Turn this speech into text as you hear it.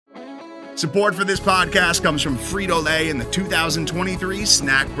Support for this podcast comes from Frito-Lay and the 2023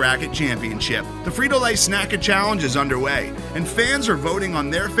 Snack Bracket Championship. The Frito-Lay Snack-It Challenge is underway, and fans are voting on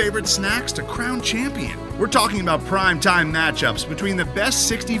their favorite snacks to crown champion. We're talking about prime-time matchups between the best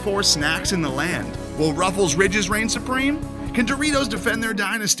 64 snacks in the land. Will Ruffles Ridges reign supreme? Can Doritos defend their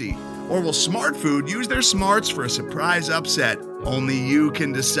dynasty? Or will Smart Food use their smarts for a surprise upset? Only you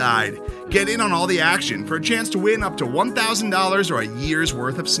can decide. Get in on all the action for a chance to win up to $1,000 or a year's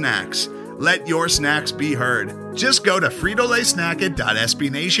worth of snacks. Let your snacks be heard. Just go to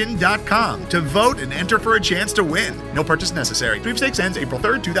fritolaysnacket.sbnation.com to vote and enter for a chance to win. No purchase necessary. Sweepstakes ends April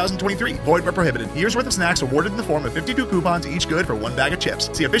 3rd, 2023. Void where prohibited. Year's worth of snacks awarded in the form of 52 coupons, each good for one bag of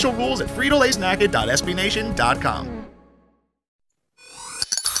chips. See official rules at fritolaysnacket.sbnation.com.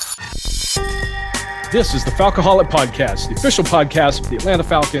 This is the Falcoholic Podcast, the official podcast of the Atlanta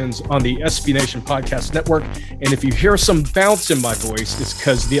Falcons on the SB Nation Podcast Network. And if you hear some bounce in my voice, it's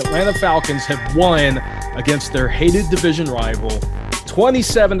because the Atlanta Falcons have won against their hated division rival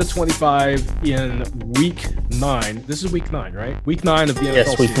 27-25 in Week 9. This is Week 9, right? Week 9 of the NFL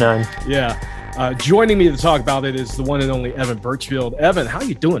Yes, Week 9. Yeah. Joining me to talk about it is the one and only Evan Birchfield. Evan, how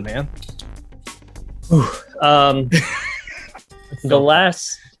you doing, man? The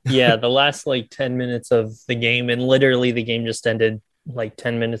last like 10 minutes of the game, and literally the game just ended like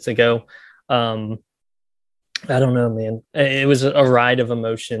 10 minutes ago. I don't know, man. It was a ride of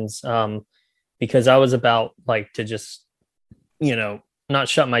emotions because I was about like to just, not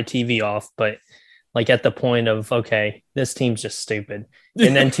shut my TV off, but like at the point of, okay, this team's just stupid.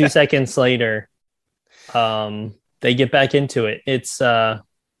 And then 2 seconds later, they get back into it. It's, I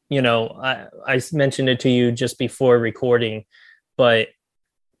mentioned it to you just before recording, but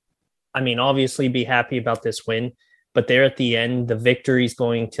I mean, obviously be happy about this win, but there at the end, the victory is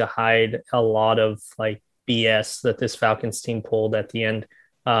going to hide a lot of like BS that this Falcons team pulled at the end.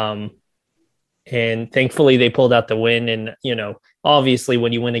 And thankfully they pulled out the win. And, obviously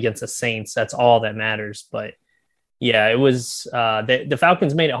when you win against the Saints, that's all that matters. But yeah, it was the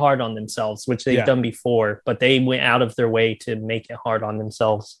Falcons made it hard on themselves, which they've done before, but they went out of their way to make it hard on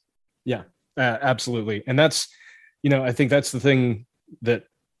themselves. Yeah, absolutely. And that's, I think that's the thing that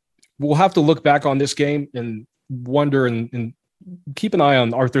we'll have to look back on this game and wonder and keep an eye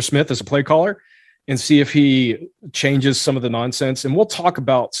on Arthur Smith as a play caller and see if he changes some of the nonsense. And we'll talk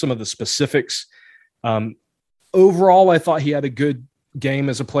about some of the specifics. Overall, I thought he had a good game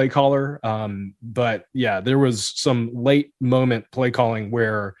as a play caller. But yeah, there was some late moment play calling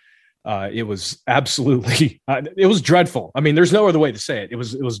where it was absolutely, it was dreadful. I mean, there's no other way to say it. It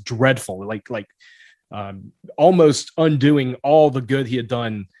was dreadful, like almost undoing all the good he had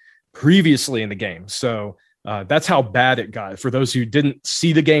done previously in the game. So that's how bad it got. For those who didn't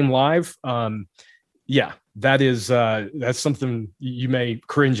see the game live, that's something you may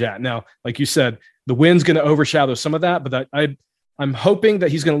cringe at. Now, like you said, the win's going to overshadow some of that, but I'm hoping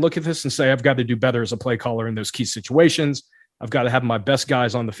that he's going to look at this and say, I've got to do better as a play caller in those key situations. I've got to have my best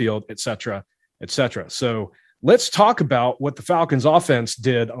guys on the field, et cetera, et cetera. So let's talk about what the Falcons offense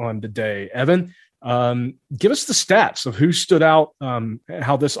did on the day. Evan, give us the stats of who stood out,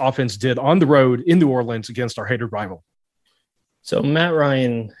 how this offense did on the road in New Orleans against our hated rival. So Matt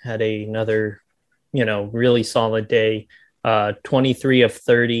Ryan had another, really solid day. 23 of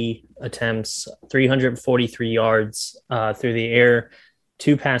 30 attempts, 343 yards through the air,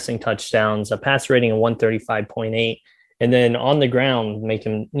 2 passing touchdowns, a pass rating of 135.8. And then on the ground,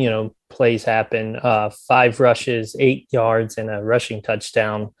 making, plays happen, 5 rushes, 8 yards, and a rushing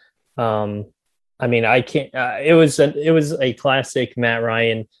touchdown. I mean, I can't. It was a classic Matt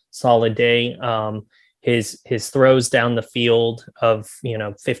Ryan solid day. His throws down the field of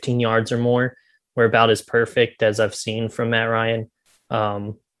 15 yards or more were about as perfect as I've seen from Matt Ryan.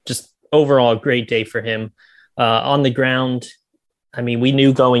 Just overall, a great day for him. On the ground, I mean, we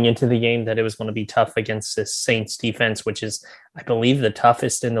knew going into the game that it was going to be tough against this Saints defense, which is, I believe, the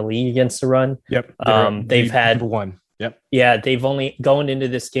toughest in the league against the run. Yep. They've had one. Yep. Yeah, they've only going into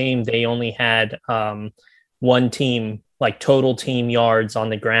this game, they only had one team, like total team yards on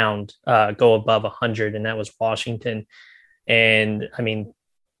the ground, go above 100, and that was Washington. And I mean,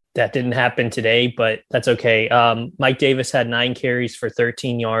 that didn't happen today, but that's okay. Mike Davis had 9 carries for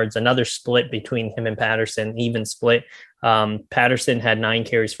 13 yards, another split between him and Patterson, even split. Patterson had 9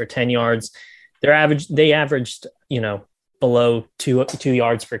 carries for 10 yards. They averaged, below two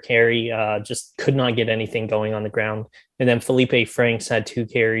yards per carry, just could not get anything going on the ground. And then Felipe Franks had 2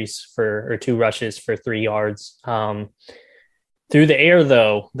 rushes for 3 yards. Through the air,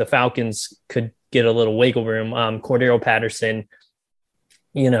 though, the Falcons could get a little wiggle room. Cordero Patterson,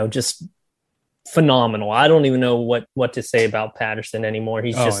 just phenomenal. I don't even know what to say about Patterson anymore.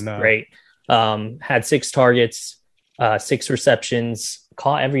 He's just great. Had 6 targets, 6 receptions,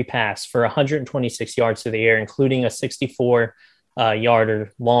 caught every pass for 126 yards through the air, including a 64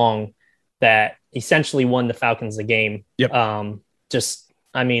 yarder long that essentially won the Falcons the game. Yep.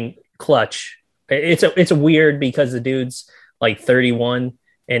 Clutch. It's a weird because the dude's like 31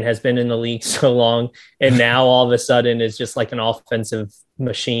 and has been in the league so long, and now all of a sudden is just like an offensive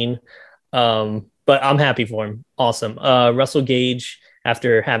machine. But I'm happy for him. Awesome. Russell Gage,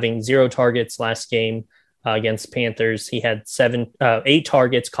 after having 0 targets last game against Panthers, he had 8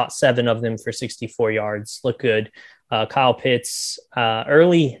 targets, caught 7 of them for 64 yards. Looked good. Kyle Pitts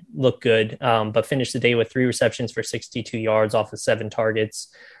early looked good, but finished the day with 3 receptions for 62 yards off of 7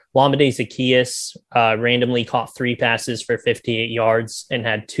 targets. Lamade Zaccheaus randomly caught 3 passes for 58 yards and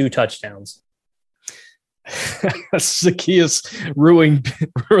had 2 touchdowns. Zaccheaus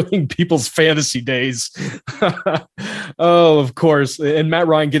ruining people's fantasy days. Oh, of course. And Matt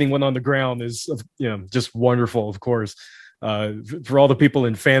Ryan getting one on the ground is, just wonderful, of course. For all the people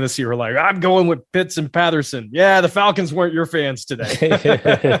in fantasy who are like, I'm going with Pitts and Patterson. Yeah, the Falcons weren't your fans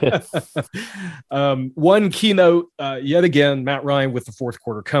today. One keynote, yet again, Matt Ryan with the fourth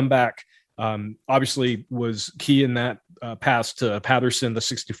quarter comeback. Obviously was key in that pass to Patterson, the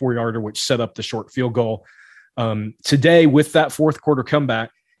 64-yarder, which set up the short field goal. Today, with that fourth quarter comeback,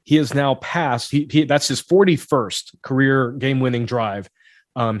 he has now passed. That's his 41st career game-winning drive.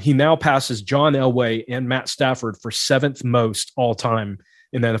 He now passes John Elway and Matt Stafford for 7th most all time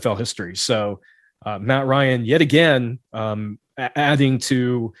in NFL history. So Matt Ryan, yet again, adding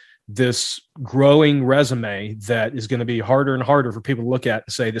to this growing resume that is going to be harder and harder for people to look at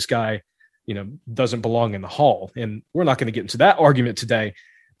and say this guy, doesn't belong in the Hall. And we're not going to get into that argument today,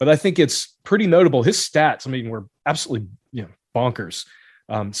 but I think it's pretty notable. His stats, were absolutely, bonkers.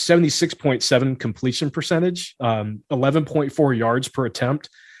 76.7 completion percentage, 11.4 yards per attempt.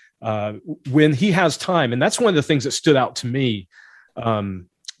 When he has time, and that's one of the things that stood out to me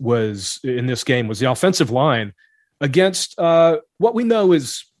was in this game was the offensive line against what we know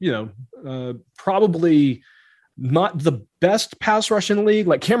is, probably not the best pass rush in the league.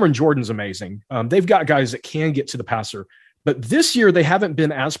 Like Cameron Jordan's amazing. They've got guys that can get to the passer. But this year they haven't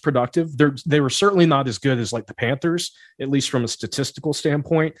been as productive. They were certainly not as good as like the Panthers, at least from a statistical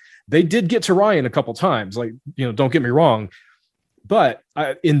standpoint. They did get to Ryan a couple times, don't get me wrong. But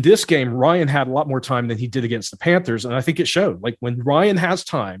in this game, Ryan had a lot more time than he did against the Panthers. And I think it showed. Like when Ryan has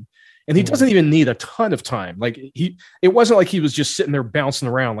time, and he doesn't even need a ton of time. It wasn't like he was just sitting there bouncing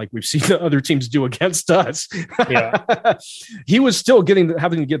around like we've seen the other teams do against us. Yeah. He was still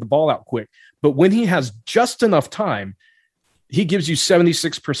having to get the ball out quick. But when he has just enough time, he gives you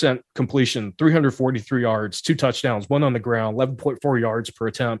 76% completion, 343 yards, 2 touchdowns, 1 on the ground, 11.4 yards per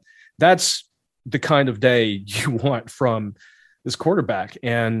attempt. That's the kind of day you want from this quarterback.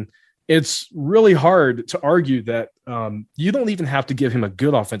 And it's really hard to argue that you don't even have to give him a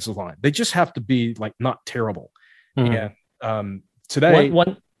good offensive line. They just have to be not terrible. Mm-hmm. And today,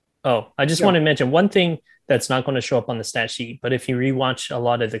 I just want to mention one thing that's not going to show up on the stat sheet, but if you rewatch a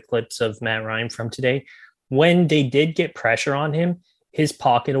lot of the clips of Matt Ryan from today, when they did get pressure on him, his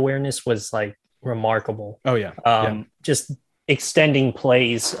pocket awareness was remarkable. Oh yeah. Just extending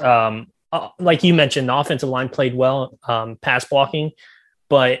plays. Like you mentioned, the offensive line played well, pass blocking,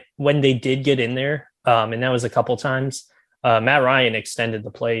 but when they did get in there, and that was a couple times, Matt Ryan extended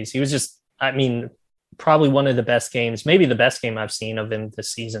the plays. He was just, probably one of the best games, maybe the best game I've seen of him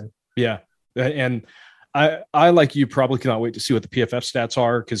this season. Yeah. And I like you probably cannot wait to see what the PFF stats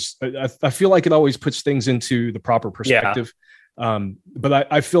are, because I feel like it always puts things into the proper perspective. Yeah.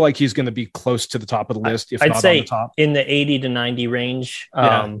 But I feel like he's going to be close to the top of the list, if I'd not say on the top. In the 80 to 90 range.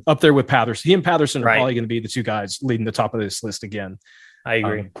 Up there with Patterson. He and Patterson are probably going to be the 2 guys leading the top of this list again. I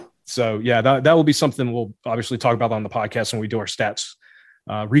agree. So, that will be something we'll obviously talk about on the podcast when we do our stats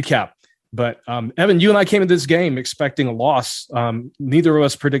recap. But Evan, you and I came into this game expecting a loss. Neither of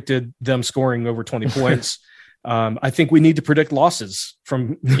us predicted them scoring over 20 points. I think we need to predict losses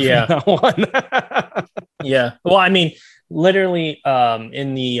from now on. Yeah. Well, literally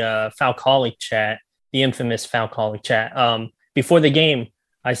in the Falcolic chat, the infamous Falcolic chat, before the game,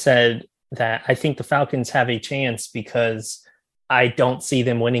 I said that I think the Falcons have a chance because I don't see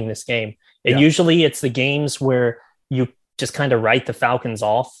them winning this game. And usually it's the games where you just kind of write the Falcons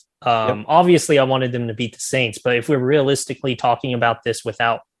off. Obviously I wanted them to beat the Saints, but if we're realistically talking about this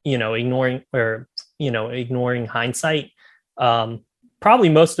without, ignoring hindsight, probably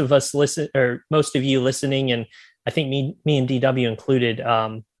most of us listen, or most of you listening, and I think me and DW included,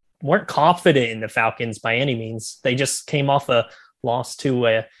 weren't confident in the Falcons by any means. They just came off a loss to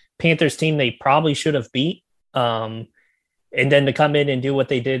a Panthers team they probably should have beat. And then to come in and do what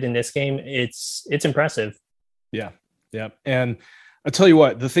they did in this game, it's impressive. Yeah. Yeah. And I tell you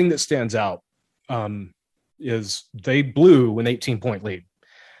what, the thing that stands out is they blew an 18-point lead.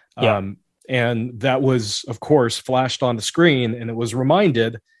 Yeah. And that was, of course, flashed on the screen, and it was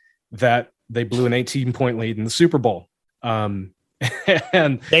reminded that they blew an 18-point lead in the Super Bowl. And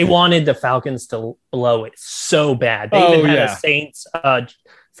they wanted the Falcons to blow it so bad. They even had a Saints,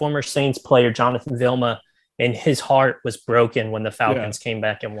 former Saints player, Jonathan Vilma, and his heart was broken when the Falcons came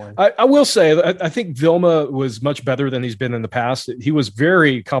back and won. I will say, I think Vilma was much better than he's been in the past. He was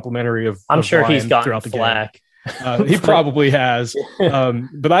very complimentary of sure Ryan he's gotten throughout the flack. game. He probably has,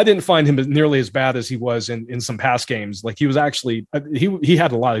 but I didn't find him nearly as bad as he was in some past games. Like he was actually, he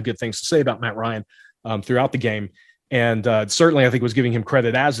had a lot of good things to say about Matt Ryan throughout the game. And certainly I think was giving him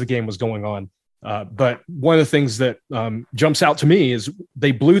credit as the game was going on. But one of the things that jumps out to me is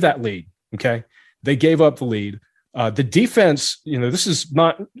they blew that lead. Okay. They gave up the lead. The defense, this is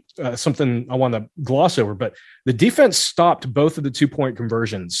not something I want to gloss over, but the defense stopped both of the 2-point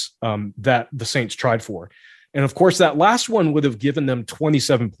conversions that the Saints tried for. And of course, that last one would have given them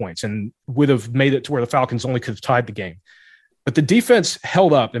 27 points and would have made it to where the Falcons only could have tied the game. But the defense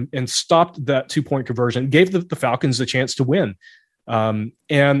held up and stopped that 2-point conversion, gave the Falcons a chance to win.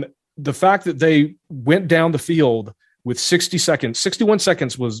 And the fact that they went down the field with 61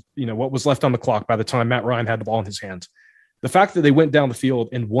 seconds was, what was left on the clock by the time Matt Ryan had the ball in his hands. The fact that they went down the field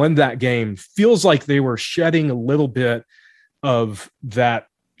and won that game feels like they were shedding a little bit of that,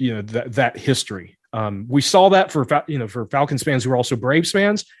 that history. We saw that for Falcons fans who are also Braves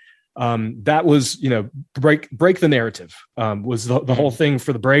fans. That was, break the narrative was the whole thing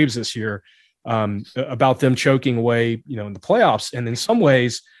for the Braves this year about them choking away, in the playoffs. And in some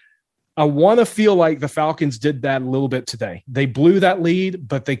ways, I want to feel like the Falcons did that a little bit today. They blew that lead,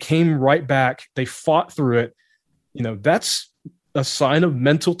 but they came right back. They fought through it. That's a sign of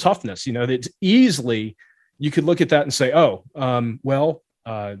mental toughness. It's easily, you could look at that and say,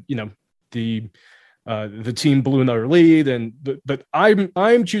 the team blew another lead, but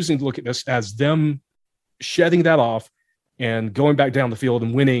I'm choosing to look at this as them shedding that off and going back down the field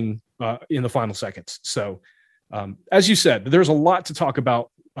and winning in the final seconds. So, as you said, there's a lot to talk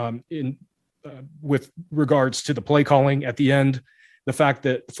about with regards to the play calling at the end. The fact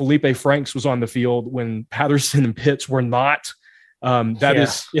that Felipe Franks was on the field when Patterson and Pitts were not,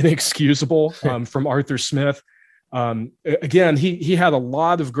 is inexcusable from Arthur Smith. Again, he had a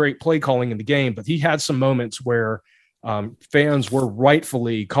lot of great play calling in the game, but he had some moments where fans were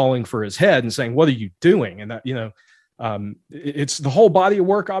rightfully calling for his head and saying, "What are you doing?" And that, it's the whole body of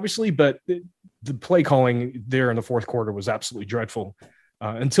work, obviously, but the play calling there in the fourth quarter was absolutely dreadful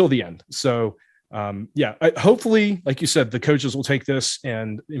until the end. So, hopefully, like you said, the coaches will take this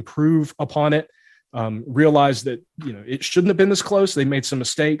and improve upon it. Realize that, it shouldn't have been this close. They made some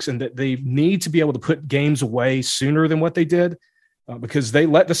mistakes and that they need to be able to put games away sooner than what they did because they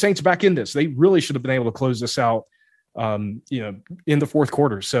let the Saints back in this. They really should have been able to close this out, in the fourth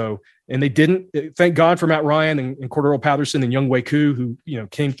quarter. So, and they didn't. Thank God for Matt Ryan and Cordero Patterson and Younghoe Koo, who,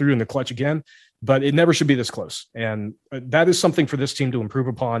 came through in the clutch again, but it never should be this close. And that is something for this team to improve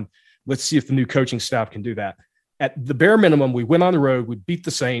upon. Let's see if the new coaching staff can do that. At the bare minimum, we went on the road. We beat the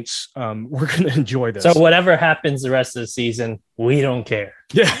Saints. We're going to enjoy this. So whatever happens the rest of the season, we don't care.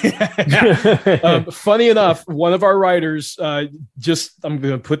 Yeah. Funny enough, one of our writers, I'm going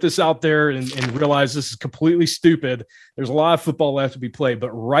to put this out there and realize this is completely stupid. There's a lot of football left to be played.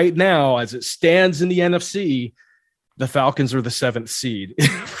 But right now, as it stands in the NFC, the Falcons are the 7th seed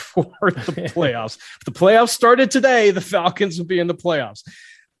for the playoffs. If the playoffs started today, the Falcons would be in the playoffs.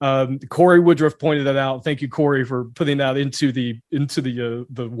 Corey Woodruff pointed that out. Thank you, Corey, for putting that into the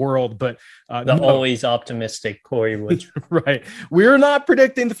world. But always optimistic Corey Woodruff. Right. We're not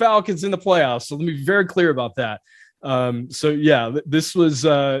predicting the Falcons in the playoffs. So let me be very clear about that. This was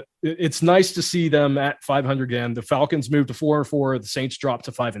it's nice to see them at 500 again. The Falcons moved to 4-4. The Saints dropped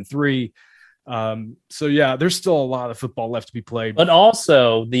to 5-3. There's still a lot of football left to be played. But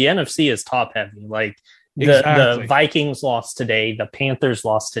also the NFC is top heavy. Like, the Vikings lost today. The Panthers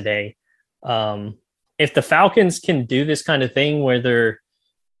lost today. If the Falcons can do this kind of thing where they're,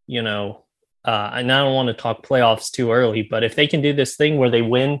 and I don't want to talk playoffs too early, but if they can do this thing where they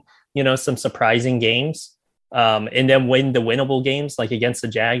win, some surprising games, and then win the winnable games like against the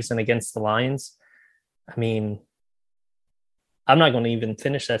Jags and against the Lions, I mean, I'm not going to even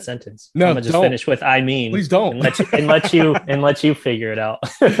finish that sentence. No, I'm going to just finish with "I mean." Please don't. and let you figure it out.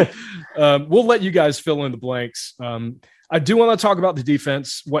 We'll let you guys fill in the blanks. I do want to talk about the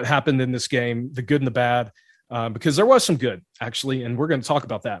defense, what happened in this game, the good and the bad. because there was some good, actually, and we're going to talk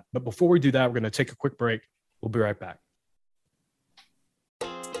about that. But before we do that, we're going to take a quick break. We'll be right back.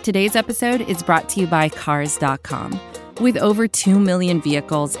 Today's episode is brought to you by Cars.com. With over 2 million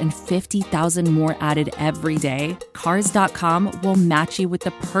vehicles and 50,000 more added every day, Cars.com will match you with the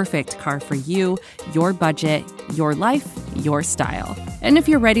perfect car for you, your budget, your life, your style. And if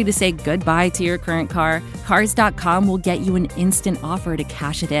you're ready to say goodbye to your current car, Cars.com will get you an instant offer to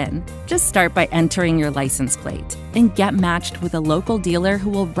cash it in. Just start by entering your license plate and get matched with a local dealer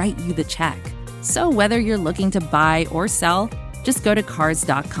who will write you the check. So whether you're looking to buy or sell, just go to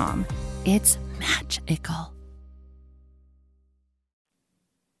Cars.com. It's magical.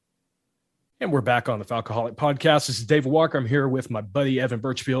 And we're back on the Falcoholic Podcast. This is David Walker. I'm here with my buddy Evan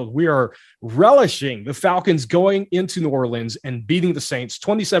Birchfield. We are relishing the Falcons going into New Orleans and beating the Saints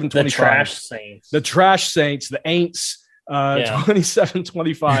 27-25. The trash Saints. The trash Saints, the Aints,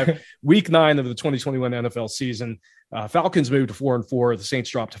 27-25, week 9 of the 2021 NFL season. Falcons moved to 4-4. The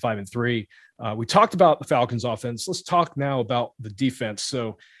Saints dropped to 5-3. We talked about the Falcons offense. Let's talk now about the defense.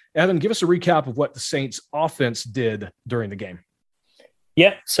 So, Evan, give us a recap of what the Saints offense did during the game.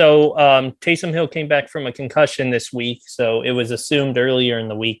 Yeah, so Taysom Hill came back from a concussion this week, so it was assumed earlier in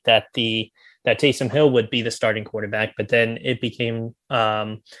the week that Taysom Hill would be the starting quarterback, but then it became,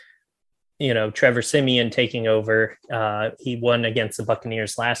 Trevor Siemian taking over. He won against the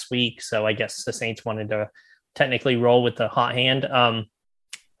Buccaneers last week, so I guess the Saints wanted to technically roll with the hot hand.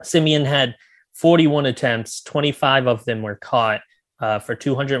 Siemian had 41 attempts, 25 of them were caught. For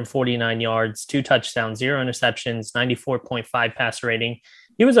 249 yards, 2 touchdowns, 0 interceptions, 94.5 passer rating.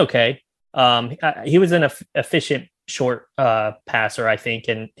 He was okay. He was an efficient short passer, I think,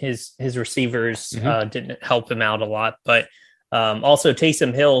 and his receivers didn't help him out a lot. But also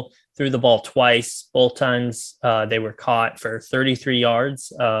Taysom Hill threw the ball twice. Both times they were caught for 33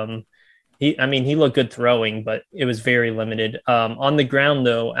 yards. He looked good throwing, but it was very limited. On the ground,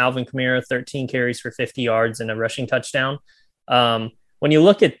 though, Alvin Kamara, 13 carries for 50 yards and a rushing touchdown. When you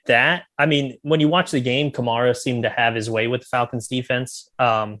look at that, when you watch the game, Kamara seemed to have his way with the Falcons defense.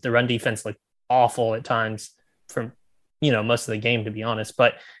 The run defense looked awful at times from, most of the game, to be honest,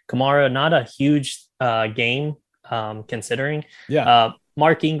 but Kamara, not a huge game considering. Yeah.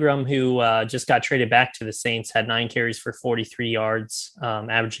 Mark Ingram, who just got traded back to the Saints, had 9 carries for 43 yards,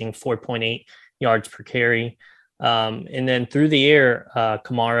 averaging 4.8 yards per carry. And then through the air,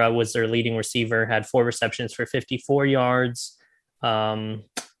 Kamara was their leading receiver, had 4 receptions for 54 yards.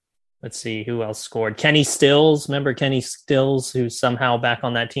 Let's see who else scored. Kenny Stills, remember Kenny Stills, who's somehow back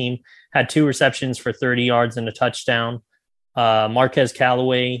on that team, had 2 receptions for 30 yards and a touchdown. Marquez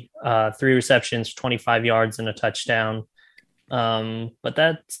Callaway, 3 receptions, 25 yards and a touchdown. But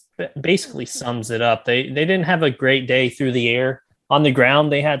that basically sums it up. They didn't have a great day through the air. On the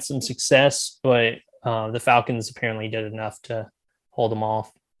ground, they had some success, but the Falcons apparently did enough to hold them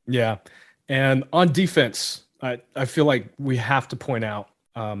off. Yeah. And on defense, I feel like we have to point out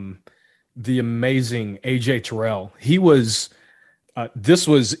the amazing AJ Terrell. He was this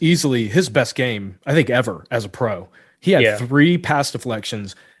was easily his best game, I think, ever as a pro. He had 3 pass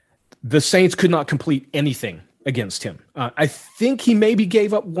deflections. The Saints could not complete anything against him. I think he maybe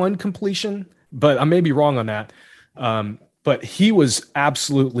gave up 1 completion, but I may be wrong on that. But he was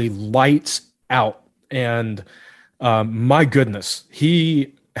absolutely lights out. And my goodness,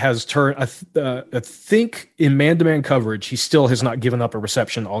 he has turned, I think in man-to-man coverage, he still has not given up a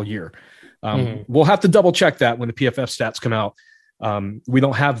reception all year. We'll have to double check that when the PFF stats come out. We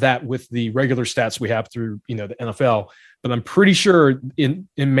don't have that with the regular stats we have through, the NFL, but I'm pretty sure in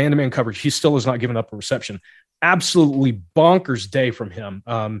man-to-man coverage, he still has not given up a reception. Absolutely bonkers day from him.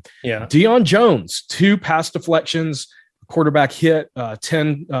 Deion Jones, 2 pass deflections, quarterback hit,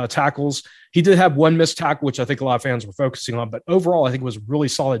 10 tackles. He did have 1 missed tackle, which I think a lot of fans were focusing on, but overall, I think it was a really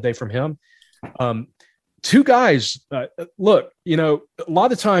solid day from him. 2 guys, look, a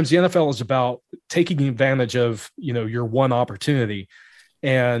lot of times the NFL is about taking advantage of, your one opportunity.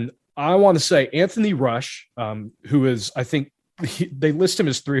 And I want to say Anthony Rush, who is, I think they list him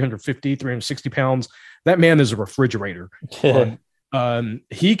as 350, 360 pounds. That man is a refrigerator.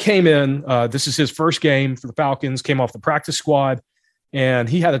 He came in, this is his first game for the Falcons, came off the practice squad, and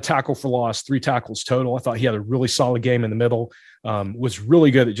he had a tackle for loss, 3 tackles total. I thought he had a really solid game in the middle, was really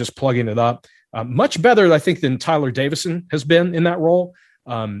good at just plugging it up. Much better, I think, than Tyler Davison has been in that role.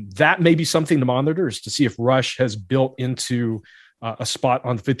 That may be something to monitor, is to see if Rush has built into a spot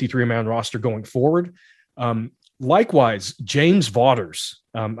on the 53-man roster going forward. Likewise, James Vaughters.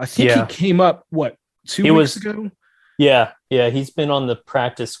 I think he came up, 2 weeks ago? Yeah, he's been on the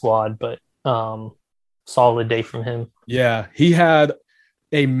practice squad, but solid day from him. Yeah, he had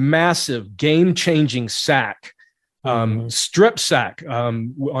a massive game-changing sack, strip sack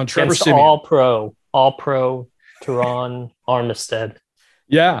on Trevor Against Siemian. All pro Teron Armistead.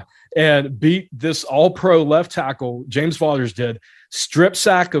 Yeah, and beat this all-pro left tackle, James Fathers did. Strip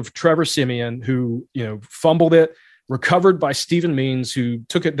sack of Trevor Siemian, who fumbled it, recovered by Stephen Means, who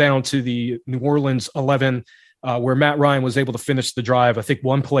took it down to the New Orleans 11, where Matt Ryan was able to finish the drive, I think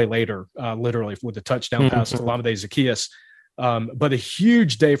one play later, literally with a touchdown pass to Lamade Zaccheaus. But a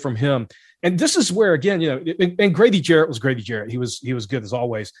huge day from him. And this is where, again, and Grady Jarrett was Grady Jarrett. He was good as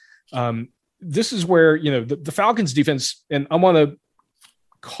always. This is where, the Falcons defense, and I want to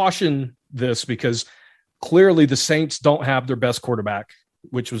caution this because clearly the Saints don't have their best quarterback,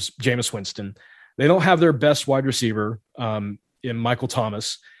 which was Jameis Winston. They don't have their best wide receiver in Michael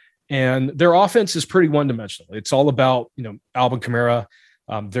Thomas. And their offense is pretty one-dimensional. It's all about, Alvin Kamara.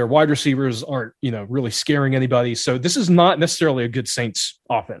 Their wide receivers aren't, really scaring anybody. So this is not necessarily a good Saints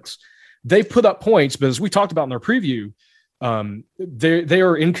offense. They've put up points, but as we talked about in our preview, they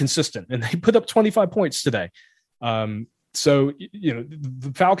are inconsistent, and they put up 25 points today. So,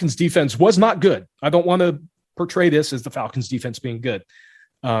 the Falcons defense was not good. I don't want to portray this as the Falcons defense being good.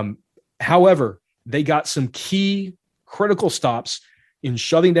 However, they got some key critical stops in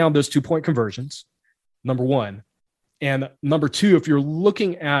shutting down those 2-point conversions, number one. And number two, if you're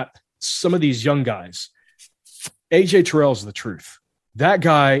looking at some of these young guys, AJ Terrell is the truth. That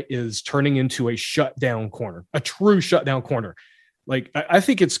guy is turning into a shutdown corner, a true shutdown corner. Like, I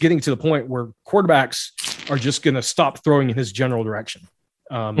think it's getting to the point where quarterbacks are just going to stop throwing in his general direction.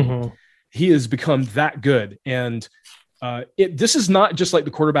 He has become that good. And this is not just like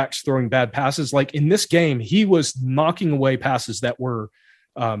the quarterbacks throwing bad passes. Like in this game, he was knocking away passes that were,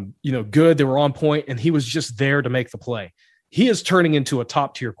 good. They were on point, and he was just there to make the play. He is turning into a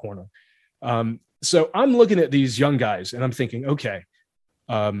top tier corner. So I'm looking at these young guys and I'm thinking, okay,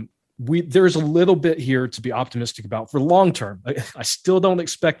 there's a little bit here to be optimistic about for long term. I still don't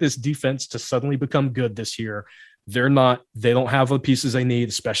expect this defense to suddenly become good this year. They don't have the pieces they need,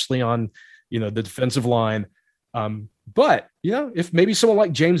 especially on, the defensive line. But if maybe someone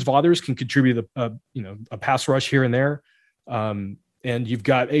like James Fathers can contribute a pass rush here and there, and you've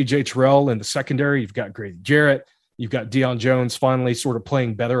got AJ Terrell in the secondary, you've got Grady Jarrett, you've got Deion Jones finally sort of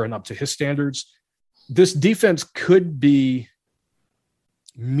playing better and up to his standards. This defense could be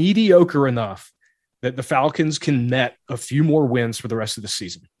mediocre enough that the Falcons can net a few more wins for the rest of the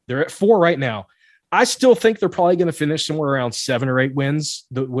season. They're at 4 right now. I still think they're probably going to finish somewhere around 7 or 8 wins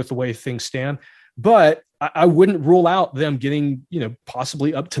with the way things stand. But I wouldn't rule out them getting,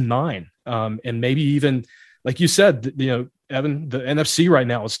 possibly up to 9. And maybe even, like you said, Evan, the NFC right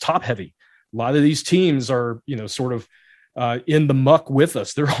now is top heavy. A lot of these teams are, sort of in the muck with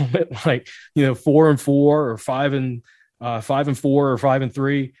us. They're all at 4-4 or 5-4 or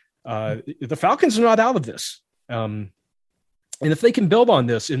 5-3. The Falcons are not out of this. And if they can build on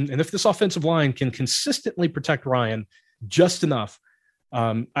this, and if this offensive line can consistently protect Ryan just enough,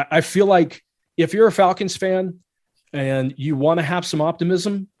 I feel like if you're a Falcons fan and you want to have some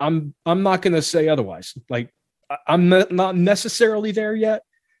optimism, I'm not going to say otherwise. Like, I'm not necessarily there yet,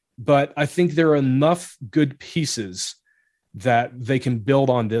 but I think there are enough good pieces that they can build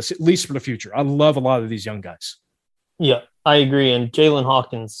on this, at least for the future. I love a lot of these young guys. Yeah, I agree. And Jalen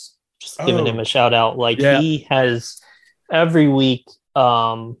Hawkins, just giving him a shout out. He has every week,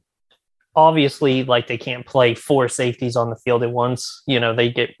 obviously, they can't play 4 safeties on the field at once.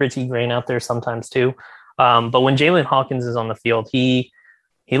 They get Richie Grain out there sometimes too. But when Jalen Hawkins is on the field, he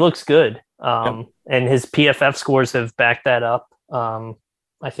looks good. And his PFF scores have backed that up.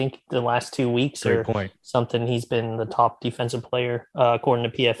 I think the last 2 weeks something, he's been the top defensive player, according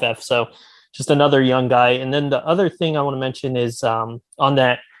to PFF. So just another young guy. And then the other thing I want to mention is on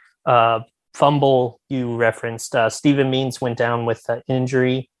that fumble you referenced, Stephen Means went down with an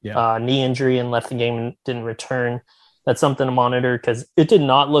injury, knee injury, and left the game and didn't return. That's something to monitor because it did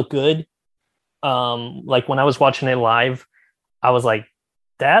not look good. When I was watching it live, I was like,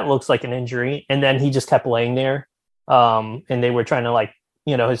 that looks like an injury. And then he just kept laying there. And they were trying to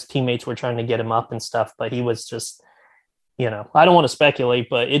his teammates were trying to get him up and stuff, but he was just, I don't want to speculate,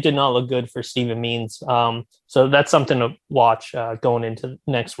 but it did not look good for Stephen Means. So that's something to watch going into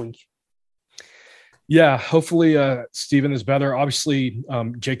next week. Yeah, hopefully Stephen is better. Obviously,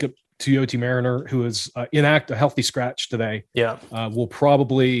 Jacob Tuioti Mariner, who is a healthy scratch today, will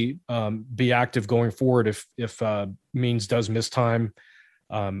probably be active going forward if Means does miss time.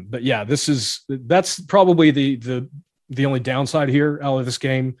 But yeah, that's probably the only downside here out of this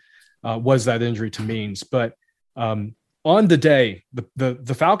game was that injury to Means. But on the day,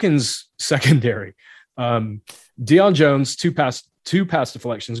 the Falcons secondary, Deion Jones, 2 pass 2 pass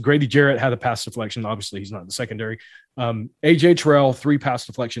deflections. Grady Jarrett had a pass deflection. Obviously, he's not in the secondary. AJ Terrell, 3 pass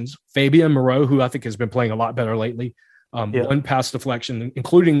deflections. Fabian Moreau, who I think has been playing a lot better lately, 1 pass deflection,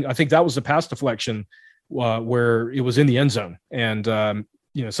 including, I think that was the pass deflection where it was in the end zone. And,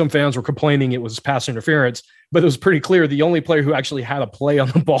 some fans were complaining it was pass interference, but it was pretty clear the only player who actually had a play on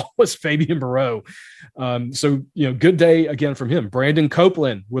the ball was Fabian Moreau. Good day again from him. Brandon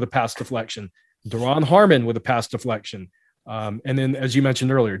Copeland with a pass deflection. Daron Harmon with a pass deflection. And then, as you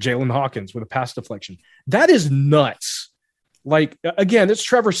mentioned earlier, Jalen Hawkins with a pass deflection. That is nuts. Like, again, it's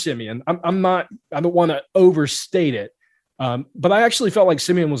Trevor Siemian. I don't want to overstate it. But I actually felt like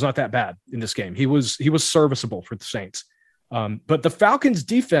Siemian was not that bad in this game. He was serviceable for the Saints. But the Falcons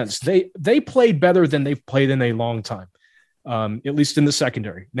defense, they played better than they've played in a long time, at least in the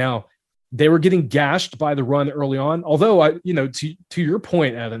secondary. Now, they were getting gashed by the run early on. Although, to your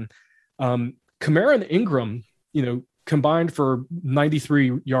point, Evan, Kamara and Ingram, combined for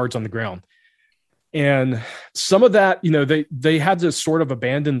 93 yards on the ground. And some of that, they had to sort of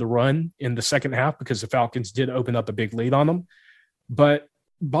abandon the run in the second half because the Falcons did open up a big lead on them. But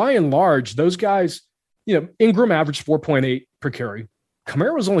by and large, those guys, Ingram averaged 4.8 per carry.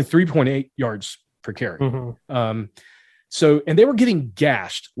 Kamara was only 3.8 yards per carry. Mm-hmm. And they were getting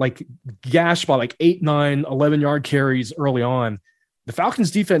gashed by like 8, 9, 11 yard carries early on. The Falcons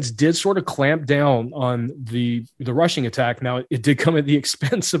defense did sort of clamp down on the rushing attack. Now, it did come at the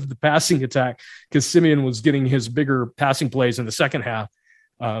expense of the passing attack because Siemian was getting his bigger passing plays in the second half.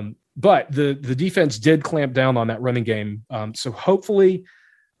 But the defense did clamp down on that running game. So hopefully,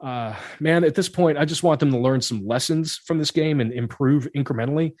 at this point, I just want them to learn some lessons from this game and improve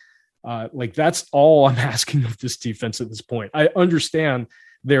incrementally. That's all I'm asking of this defense at this point. I understand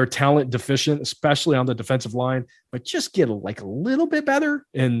they're talent deficient, especially on the defensive line, but just get a little bit better.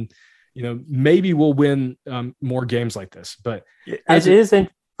 And, maybe we'll win more games like this, but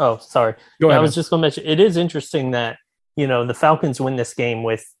sorry. Go ahead, I was just going to mention, it is interesting that, the Falcons win this game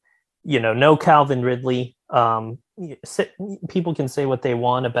with, no Calvin Ridley. People can say what they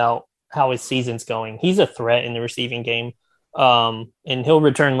want about how his season's going. He's a threat in the receiving game. And he'll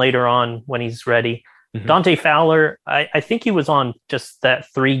return later on when he's ready. Mm-hmm. Dante Fowler, I think he was on just that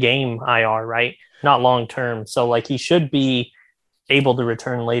 3-game IR, right? Not long-term. So he should be able to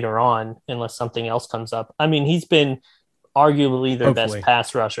return later on unless something else comes up. I mean, he's been arguably their best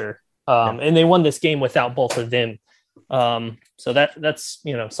pass rusher. And they won this game without both of them. So that's,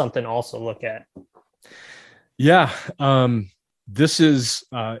 something also to look at. Yeah. This is,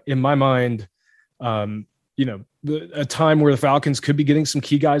 in my mind, a time where the Falcons could be getting some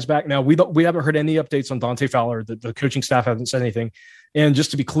key guys back. Now, we haven't heard any updates on Dante Fowler. The coaching staff hasn't said anything. And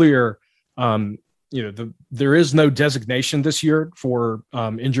just to be clear, there is no designation this year for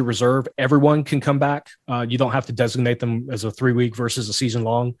injured reserve. Everyone can come back. You don't have to designate them as a 3-week versus a season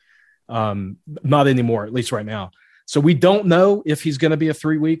long. Not anymore, at least right now. So we don't know if he's going to be a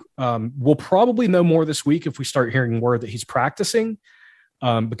 3-week. We'll probably know more this week if we start hearing word that he's practicing.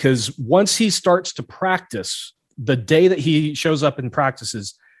 Because once he starts to practice, the day that he shows up and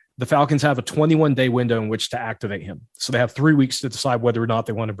practices, the Falcons have a 21-day window in which to activate him. So they have 3 weeks to decide whether or not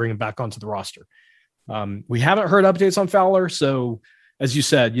they want to bring him back onto the roster. We haven't heard updates on Fowler. So as you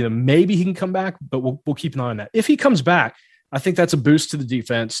said, maybe he can come back, but we'll keep an eye on that. If he comes back, I think that's a boost to the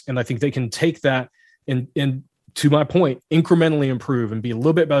defense. And I think they can take that and to my point, incrementally improve and be a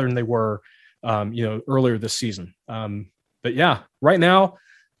little bit better than they were, earlier this season. But yeah, right now,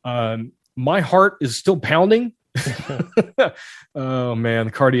 my heart is still pounding. Oh man,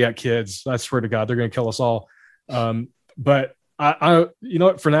 the cardiac kids, I swear to God, they're going to kill us all. But I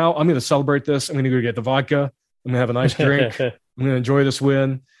what, for now, I'm going to celebrate this. I'm going to go get the vodka. I'm going to have a nice drink. I'm going to enjoy this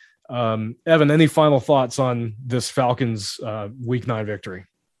win. Evan, any final thoughts on this Falcons week 9 victory?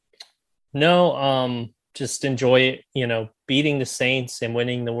 No, just enjoy it, beating the Saints and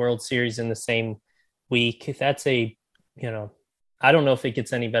winning the World Series in the same week. That's I don't know if it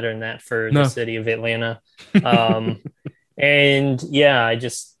gets any better than that for the city of Atlanta. And yeah,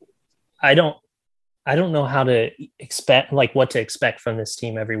 I don't know how to expect, what to expect from this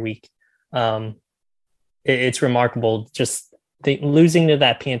team every week. It's remarkable just losing to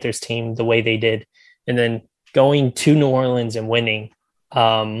that Panthers team the way they did, and then going to New Orleans and winning.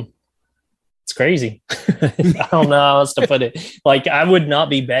 It's crazy. I don't know how else to put it. I would not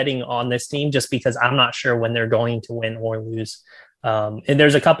be betting on this team just because I'm not sure when they're going to win or lose. And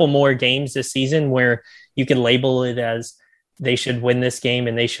there's a couple more games this season where you can label it as they should win this game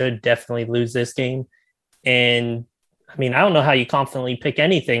and they should definitely lose this game. And I mean, I don't know how you confidently pick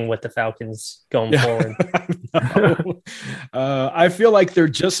anything with the Falcons going forward. I feel like they're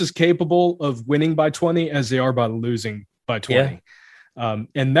just as capable of winning by 20 as they are by losing by 20.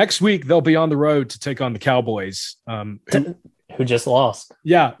 And next week they'll be on the road to take on the Cowboys, who just lost.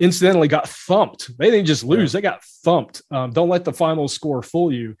 Yeah, incidentally got thumped. They didn't just lose; they got thumped. Don't let the final score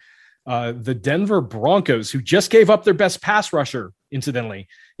fool you. The Denver Broncos, who just gave up their best pass rusher, incidentally,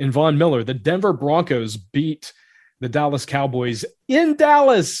 in Von Miller, the Denver Broncos beat the Dallas Cowboys in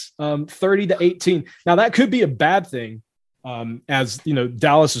Dallas, 30-18. Now that could be a bad thing, as you know,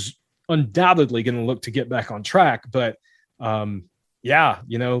 Dallas is undoubtedly going to look to get back on track. But yeah,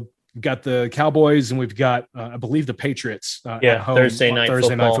 you know, we've got the Cowboys and we've got, I believe, the Patriots at home Thursday night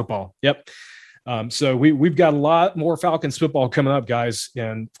football. Yep. So we've got a lot more Falcons football coming up, guys.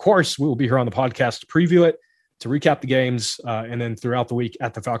 And of course, we will be here on the podcast to preview it, to recap the games, and then throughout the week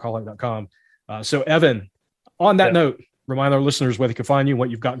at thefalcoholic.com. So Evan, on that note, remind our listeners where they can find you,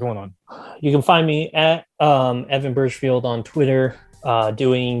 what you've got going on. You can find me at Evan Birchfield on Twitter,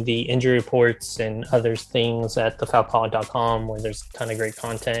 doing the injury reports and other things at thefalcoholic.com, where there's a ton of great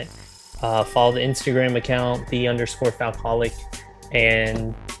content. Follow the Instagram account, _Falcoholic,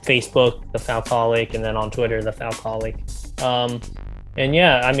 and Facebook, the Falcoholic, and then on Twitter, the Falcoholic. And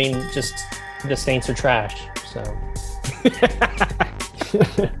yeah, I mean, just the Saints are trash. So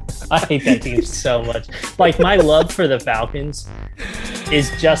I hate that team so much. Like, my love for the Falcons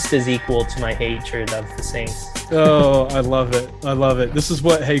is just as equal to my hatred of the Saints. Oh, I love it. I love it. This is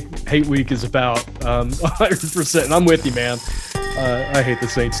what hate week is about. 100%. And I'm with you, man. I hate the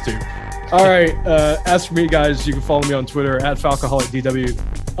Saints too. All right. As for me, guys, you can follow me on Twitter at FalcoholicDW.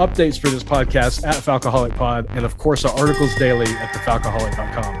 Updates for this podcast at FalcoholicPod. And of course, our articles daily at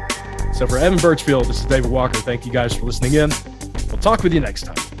thefalcoholic.com. So for Evan Birchfield, this is David Walker. Thank you guys for listening in. We'll talk with you next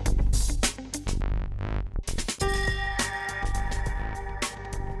time.